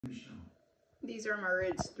These are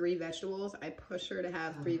Margaret's 3 vegetables. I push her to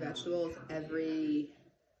have 3 vegetables every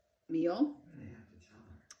meal.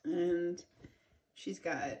 And she's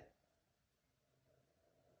got,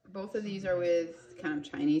 both of these are with kind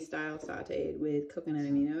of Chinese style sauteed with coconut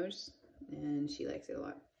aminos. And she likes it a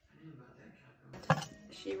lot.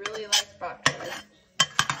 She really likes bok choy.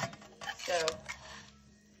 So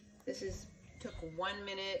this took 1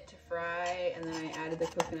 minute to fry, and then I added the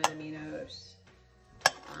coconut aminos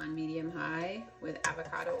on medium high with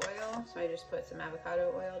avocado oil. So I just put some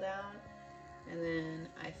avocado oil down, and then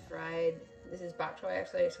I fried, this is bok choy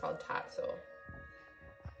actually, it's called tatsu.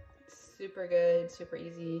 It's super good, super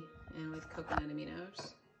easy, and with coconut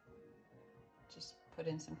aminos. Just put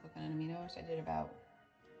in some coconut aminos. I did about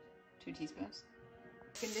 2 teaspoons.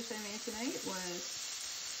 The second dish I made tonight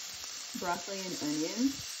was broccoli and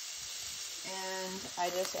onion. And I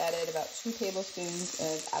just added about 2 tablespoons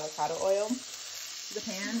of avocado oil to the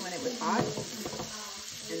pan when it was hot.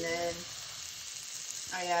 And then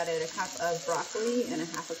I added a cup of broccoli and a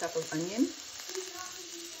half a cup of onion.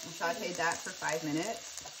 I sauteed that for 5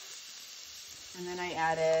 minutes. And then I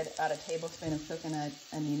added about a tablespoon of coconut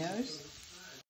aminos.